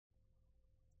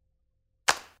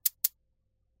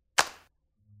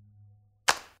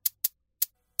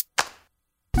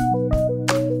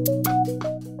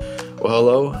Well,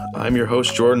 hello. I'm your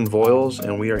host, Jordan Voiles,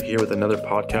 and we are here with another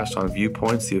podcast on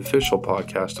Viewpoints, the official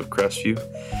podcast of Crestview.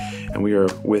 And we are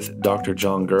with Dr.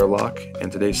 John Gerlach,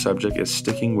 and today's subject is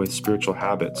sticking with spiritual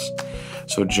habits.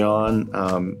 So, John,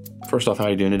 first off, how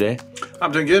are you doing today?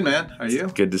 I'm doing good, man. How are you?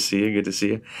 Good to see you. Good to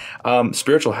see you.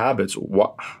 Spiritual habits.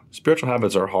 Spiritual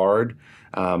habits are hard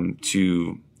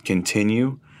to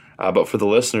continue, but for the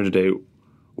listener today,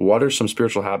 what are some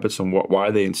spiritual habits and why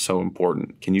are they so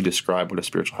important? Can you describe what a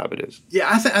spiritual habit is? Yeah,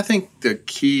 I think the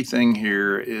key thing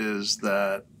here is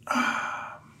that,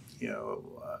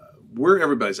 where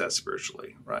everybody's at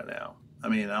spiritually right now. I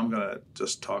mean, I'm going to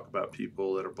just talk about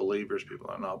people that are believers, people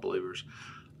that are not believers.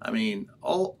 I mean,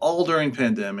 all during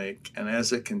pandemic and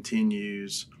as it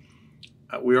continues,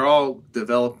 we're all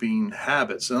developing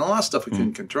habits and a lot of stuff we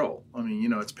couldn't control. I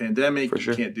mean, it's pandemic. For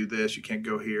sure. You can't do this. You can't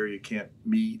go here. You can't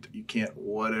meet. You can't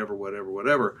whatever.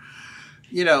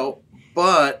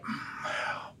 But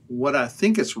what I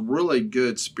think it's really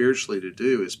good spiritually to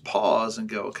do is pause and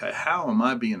go, okay, how am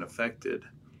I being affected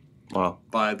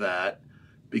by that?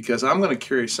 Because I'm going to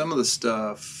carry some of the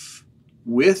stuff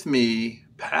with me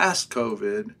past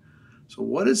COVID. So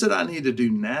what is it I need to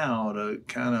do now to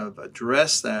kind of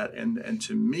address that? And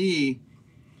to me,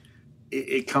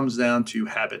 it comes down to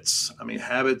habits. I mean,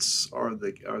 habits are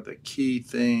the key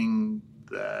thing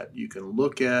that you can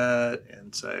look at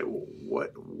and say, well,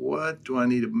 what do I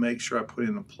need to make sure I put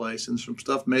into place? And some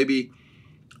stuff maybe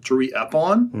to re-up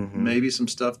on, maybe some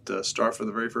stuff to start for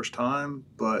the very first time.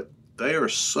 But they are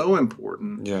so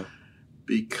important. Yeah.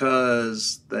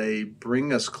 Because they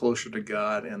bring us closer to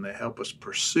God and they help us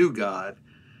pursue God.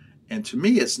 And to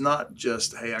me, it's not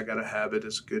just, hey, I got a habit,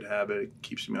 it's a good habit, it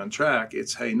keeps me on track.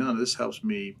 It's, hey, no, this helps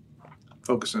me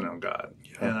focus in on God.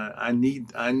 Yeah.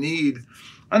 And I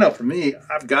know for me,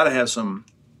 I've got to have some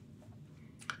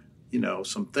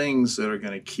things that are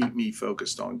going to keep me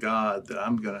focused on God that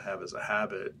I'm going to have as a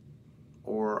habit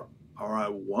or I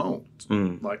won't,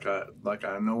 like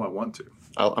I know I want to.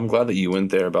 I'm glad that you went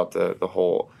there about the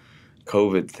whole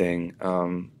COVID thing.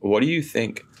 What do you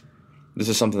think? This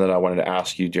is something that I wanted to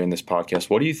ask you during this podcast.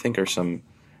 What do you think are some,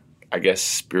 I guess,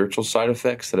 spiritual side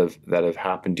effects that have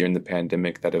happened during the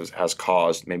pandemic that has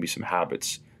caused maybe some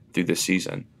habits through this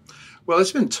season? Well,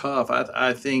 it's been tough.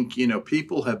 I think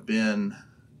people have been,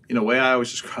 the way I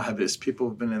always describe it is people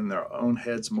have been in their own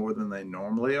heads more than they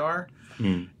normally are.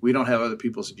 We don't have other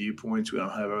people's viewpoints. We don't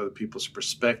have other people's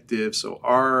perspectives. So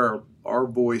our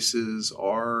voices,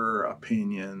 our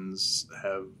opinions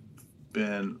have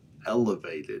been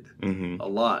elevated a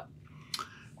lot.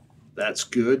 That's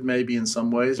good maybe in some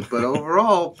ways, but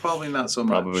overall probably not so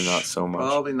much. Probably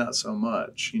not so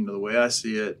much. The way I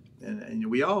see it, and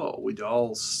we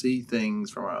all see things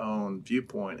from our own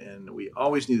viewpoint, and we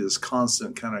always need this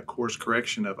constant kind of course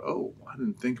correction of, I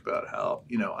didn't think about how,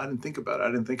 I didn't think about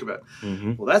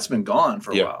it. Well, that's been gone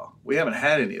for a while. We haven't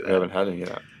had any of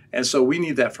that. And so we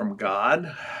need that from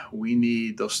God. We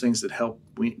need those things that help.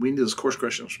 We need those course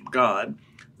corrections from God.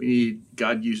 We need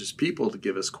God uses people to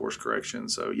give us course correction.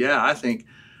 So yeah, I think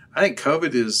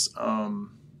COVID is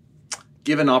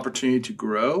given opportunity to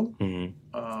grow,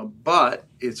 but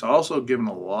it's also given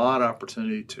a lot of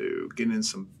opportunity to get in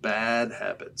some bad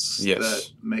habits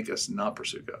that make us not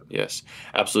pursue God. Yes,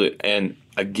 absolutely. And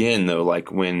again, though,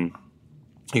 like when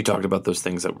you talked about those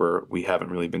things that we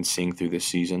haven't really been seeing through this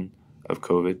season of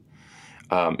COVID,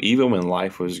 even when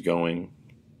life was going,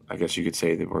 I guess you could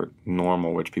say that we're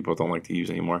normal, which people don't like to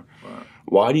use anymore. Right.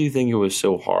 Why do you think it was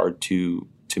so hard to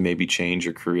maybe change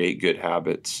or create good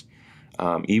habits,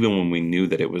 even when we knew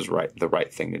that it was the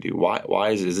right thing to do? Why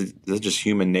is it just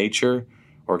human nature,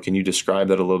 or can you describe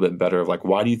that a little bit better? Of like,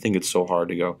 why do you think it's so hard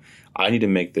to go, I need to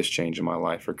make this change in my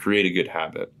life or create a good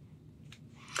habit?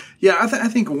 Yeah, I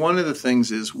think one of the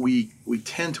things is we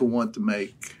tend to want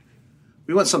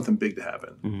we want something big to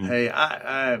happen. Hey,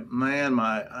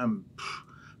 I'm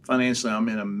financially, I'm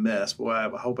in a mess. Boy, I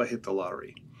hope I hit the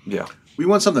lottery. Yeah. We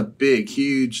want something big,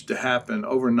 huge to happen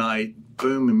overnight.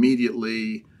 Boom,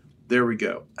 immediately. There we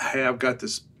go. Hey, I've got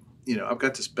this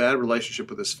bad relationship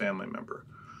with this family member.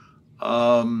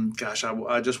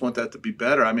 I just want that to be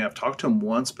better. I mean, I've talked to him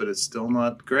once, but it's still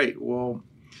not great. Well,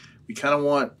 we kind of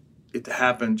want it to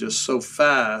happen just so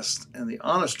fast. And the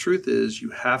honest truth is you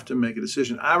have to make a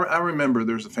decision. I remember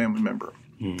there's a family member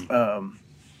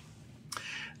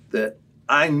that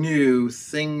I knew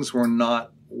things were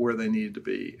not where they needed to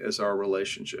be as our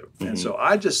relationship. And so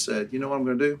I just said, you know what I'm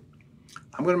going to do?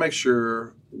 I'm going to make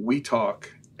sure we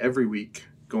talk every week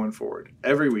going forward.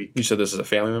 Every week. You said this is a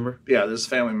family member? Yeah, this is a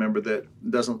family member that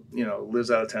doesn't,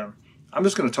 lives out of town. I'm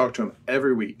just going to talk to him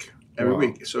every week.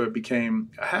 So it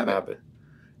became a habit.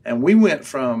 And we went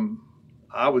from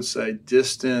I would say,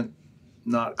 distant,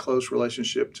 not close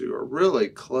relationship to a really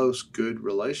close, good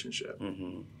relationship.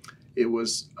 Mm-hmm. It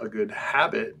was a good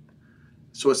habit.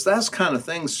 So it's that kind of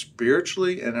thing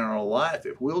spiritually and in our life.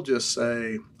 If we'll just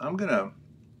say, I'm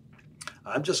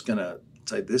just going to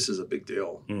say this is a big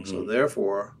deal. Mm-hmm. So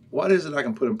therefore, what is it I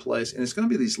can put in place? And it's going to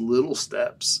be these little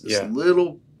steps. It's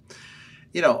little,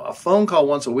 a phone call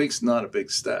once a week is not a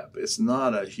big step. It's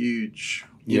not a huge,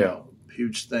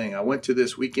 huge thing. I went to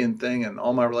this weekend thing and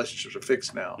all my relationships are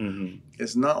fixed now. Mm-hmm.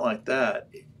 It's not like that.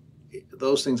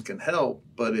 Those things can help,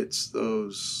 but it's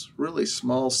those really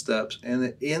small steps, and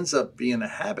it ends up being a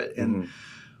habit. And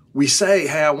we say,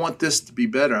 hey, I want this to be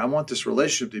better. I want this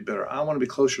relationship to be better. I want to be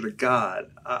closer to God.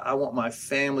 I want my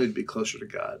family to be closer to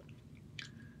God.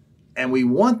 And we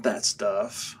want that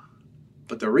stuff,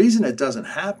 but the reason it doesn't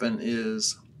happen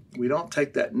is we don't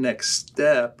take that next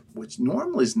step, which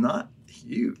normally is not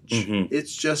huge. Mm-hmm.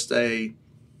 It's just a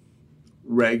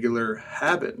regular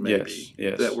habit, maybe,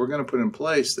 that we're going to put in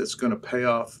place that's going to pay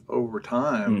off over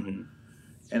time. Mm-hmm.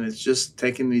 And it's just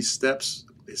taking these steps.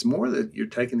 It's more that you're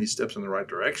taking these steps in the right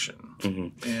direction.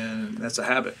 Mm-hmm. And that's a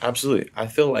habit. Absolutely. I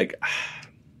feel like,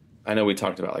 I know we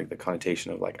talked about like the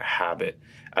connotation of like a habit.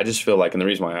 I just feel like, and the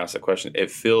reason why I asked that question,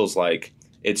 it feels like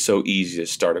it's so easy to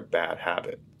start a bad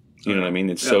habit. You know what I mean?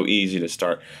 It's so easy to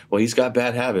start. Well, he's got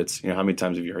bad habits. How many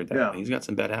times have you heard that? Yeah. He's got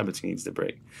some bad habits he needs to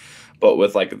break. But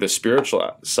with like the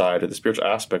spiritual side or the spiritual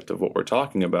aspect of what we're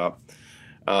talking about,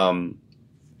 and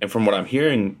from what I'm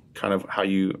hearing, kind of how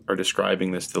you are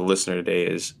describing this to the listener today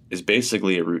is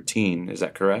basically a routine. Is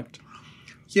that correct?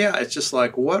 Yeah, it's just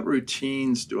like, what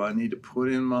routines do I need to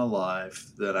put in my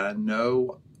life that I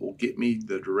know will get me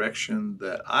the direction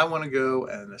that I want to go,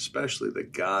 and especially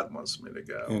that God wants me to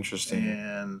go. Interesting.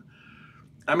 And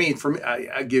I mean, for me,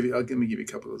 let me give you a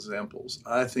couple of examples.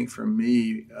 I think for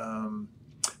me,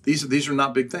 these are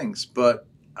not big things, but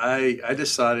I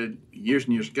decided years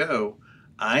and years ago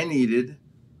I needed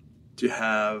to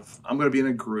have. I'm going to be in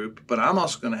a group, but I'm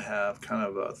also going to have kind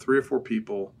of 3 or 4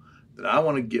 people that I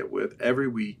want to get with every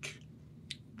week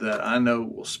that I know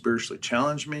will spiritually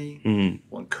challenge me,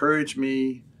 will encourage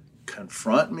me,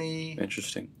 confront me.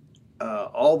 Interesting.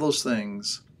 All those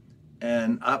things.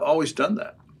 And I've always done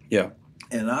that. Yeah.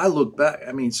 And I look back,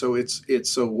 so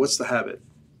so what's the habit?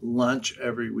 Lunch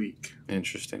every week.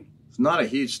 Interesting. It's not a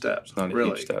huge step. It's not a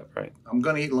huge step, right? I'm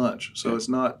going to eat lunch. So it's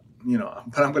not,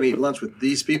 but I'm going to eat lunch with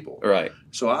these people. Right.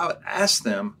 So I would ask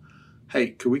them,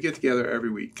 hey, could we get together every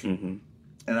week? Mm-hmm.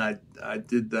 And I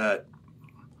did that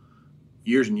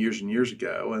years and years and years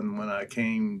ago. And when I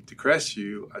came to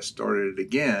Crestview, I started it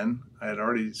again. I had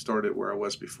already started where I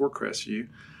was before Crestview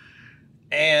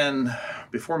and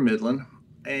before Midland.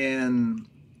 And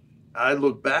I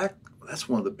look back, that's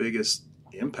one of the biggest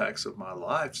impacts of my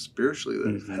life spiritually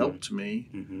that have helped me.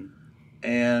 Mm-hmm.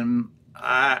 And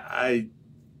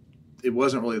it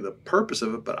wasn't really the purpose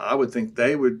of it, but I would think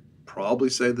they would probably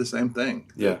say the same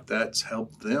thing. Yeah. That's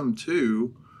helped them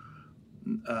too.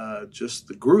 Just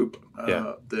the group.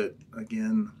 That,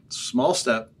 again, small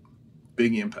step,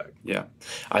 big impact. Yeah.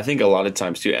 I think a lot of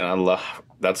times too, and I love,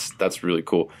 that's really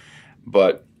cool.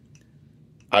 But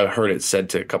I heard it said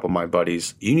to a couple of my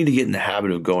buddies, you need to get in the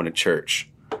habit of going to church.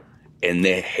 And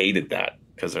they hated that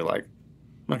because they're like,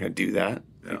 I'm not going to do that.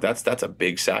 Yeah. Like that's a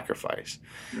big sacrifice.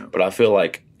 Yeah. But I feel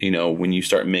like, when you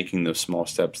start making those small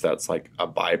steps, that's like a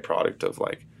byproduct of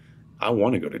like, I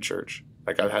want to go to church.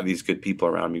 Like I have these good people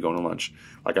around me going to lunch.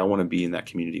 Like I want to be in that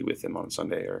community with them on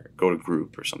Sunday or go to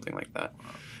group or something like that.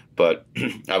 But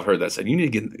I've heard that said, you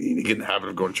need to get in the habit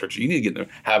of going to church. You need to get in the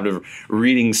habit of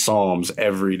reading Psalms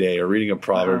every day or reading a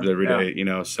Proverbs every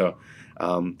day, So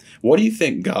what do you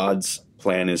think God's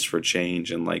plan is for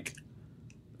change and like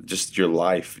just your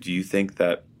life? Do you think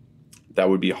that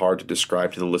would be hard to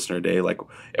describe to the listener today? Like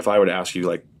if I were to ask you,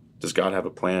 like, does God have a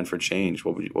plan for change?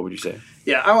 What would you say?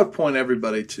 Yeah, I would point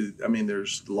everybody to,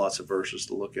 there's lots of verses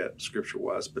to look at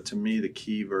scripture-wise, but to me the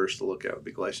key verse to look at would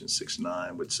be Galatians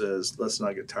 6:9, which says, let's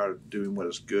not get tired of doing what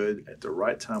is good. At the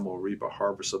right time we'll reap a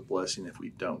harvest of blessing if we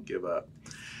don't give up.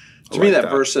 To me that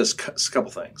verse says a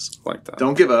couple things. Like that.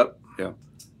 Don't give up. Yeah.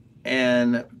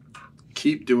 And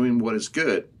keep doing what is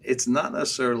good. It's not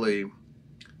necessarily...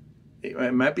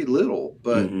 It might be little,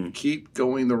 but keep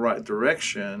going the right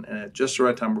direction. And at just the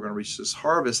right time, we're going to reach this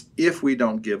harvest if we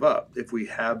don't give up. If we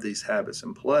have these habits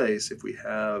in place, if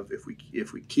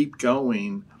we keep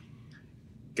going,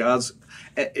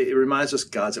 it reminds us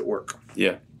God's at work.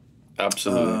 Yeah,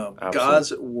 absolutely.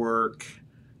 God's at work.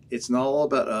 It's not all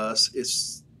about us.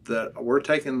 It's that we're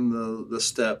taking the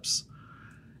steps.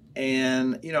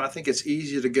 And, I think it's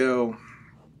easy to go,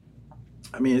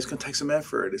 it's going to take some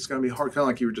effort. It's going to be hard, kind of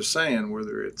like you were just saying,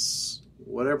 whether it's,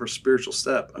 whatever spiritual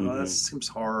step. Oh, that seems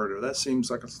hard, or that seems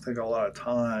like it's taking a lot of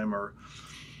time, or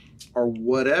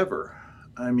whatever.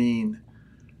 I mean,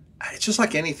 it's just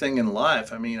like anything in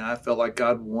life. I mean, I felt like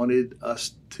God wanted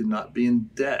us to not be in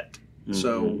debt.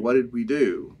 So what did we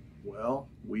do? Well,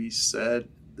 we said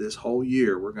this whole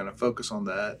year we're going to focus on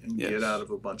that and get out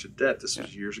of a bunch of debt. This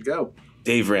was years ago.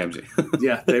 Dave Ramsey.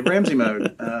 Yeah, Dave Ramsey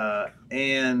mode.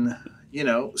 And,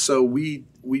 so we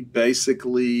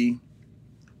basically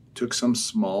took some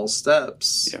small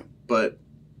steps. Yeah. But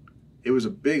it was a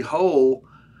big hole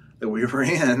that we were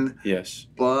in. Yes.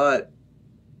 But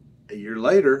a year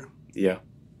later, we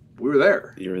were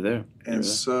there. You were there. And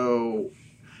so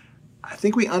I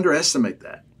think we underestimate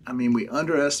that. I mean, we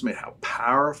underestimate how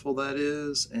powerful that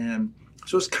is. And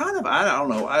so it's kind of, I don't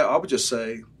know, I would just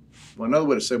say, another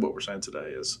way to say what we're saying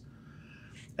today is,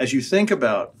 as you think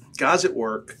about God's at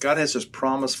work, God has His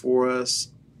promise for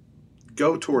us,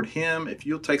 go toward Him. If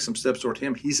you'll take some steps toward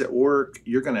Him, He's at work.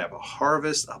 You're going to have a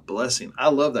harvest, a blessing. I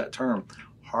love that term,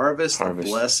 harvest. A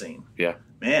blessing. Yeah.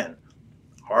 Man,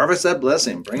 harvest that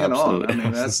blessing. Bring it on. I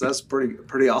mean, that's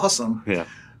pretty awesome. Yeah.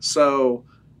 So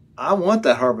I want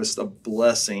that harvest of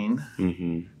blessing,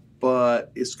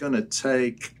 but it's going to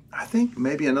take, I think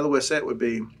maybe another way to say it would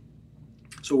be,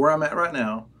 so where I'm at right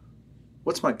now,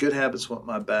 what's my good habits, what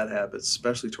my bad habits,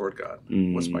 especially toward God?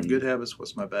 What's my good habits,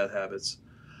 what's my bad habits?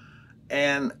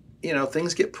 And,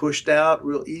 things get pushed out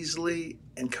real easily,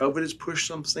 and COVID has pushed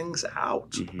some things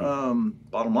out,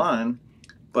 bottom line.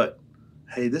 But,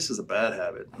 hey, this is a bad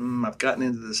habit. I've gotten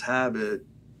into this habit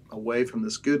away from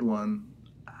this good one.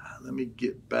 Let me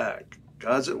get back.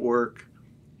 God's at work.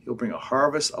 He'll bring a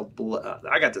harvest of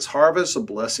I got this harvest of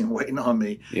blessing waiting on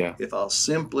me. Yeah. If I'll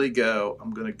simply go,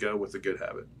 I'm going to go with a good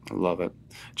habit. I love it.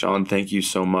 John, thank you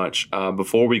so much.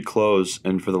 Before we close,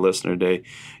 and for the listener today,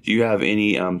 do you have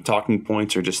any talking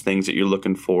points or just things that you're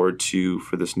looking forward to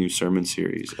for this new sermon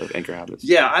series of Anchor Habits?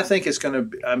 Yeah, I think it's going to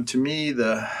be, to me,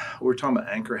 we're talking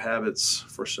about anchor habits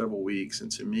for several weeks.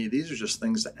 And to me, these are just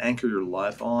things to anchor your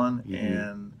life on.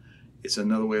 And it's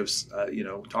another way of,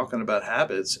 talking about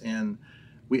habits. And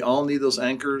we all need those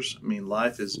anchors. I mean,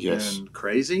 life has been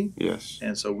crazy. Yes.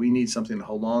 And so we need something to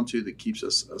hold on to that keeps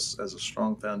us as a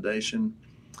strong foundation.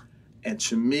 And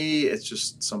to me, it's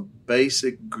just some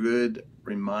basic good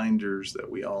reminders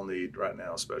that we all need right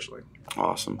now, especially.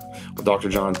 Awesome. Well, Dr.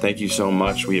 John, thank you so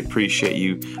much. We appreciate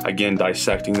you, again,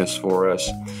 dissecting this for us.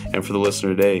 And for the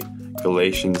listener today,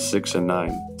 Galatians 6 and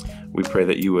 9. We pray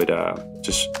that you would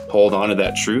just hold on to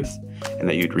that truth and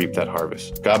that you'd reap that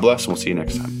harvest. God bless, and we'll see you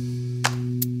next time.